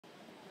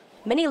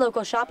Many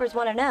local shoppers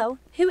want to know,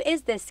 who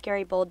is this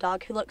scary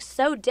bulldog who looks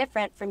so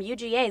different from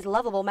UGA's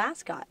lovable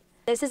mascot?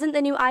 This isn't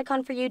the new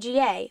icon for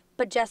UGA,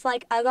 but just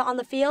like Uga on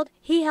the field,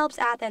 he helps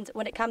Athens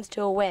when it comes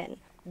to a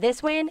win.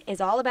 This win is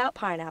all about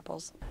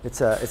pineapples.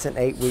 It's an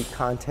 8-week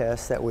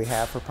contest that we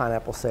have for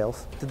pineapple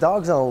sales. The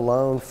dog's on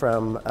loan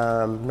from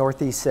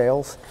Northeast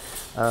Sales.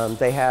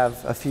 They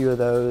have a few of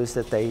those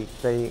that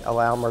they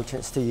allow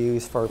merchants to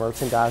use for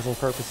merchandising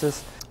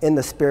purposes. In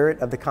the spirit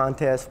of the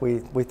contest, we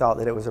thought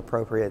that it was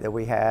appropriate that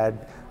we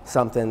had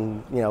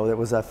something, that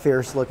was a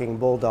fierce-looking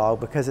bulldog,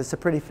 because it's a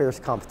pretty fierce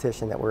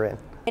competition that we're in.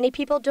 Many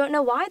people don't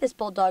know why this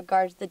bulldog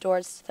guards the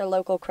doors to their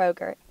local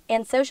Kroger,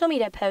 and social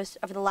media posts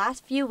over the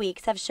last few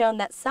weeks have shown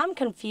that some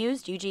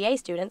confused UGA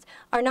students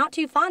are not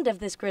too fond of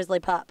this grizzly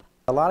pup.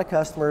 A lot of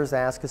customers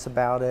ask us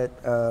about it.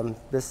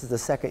 This is the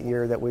second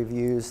year that we've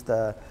used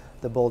the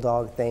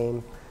bulldog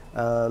theme.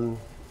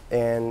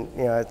 And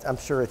I'm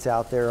sure it's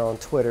out there on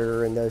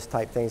Twitter and those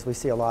type things. We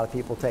see a lot of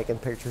people taking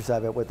pictures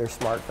of it with their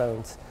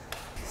smartphones.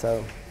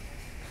 So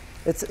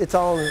it's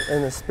all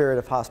in the spirit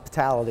of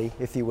hospitality,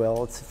 if you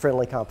will. It's a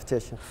friendly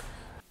competition.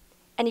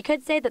 And you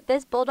could say that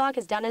this bulldog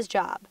has done his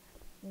job.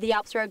 The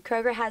Alps Road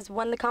Kroger has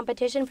won the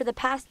competition for the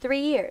past 3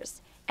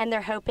 years, and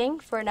they're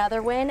hoping for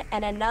another win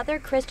and another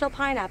Crystal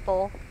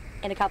Pineapple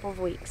in a couple of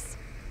weeks.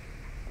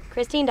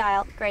 Christine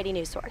Dial, Grady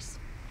News Source.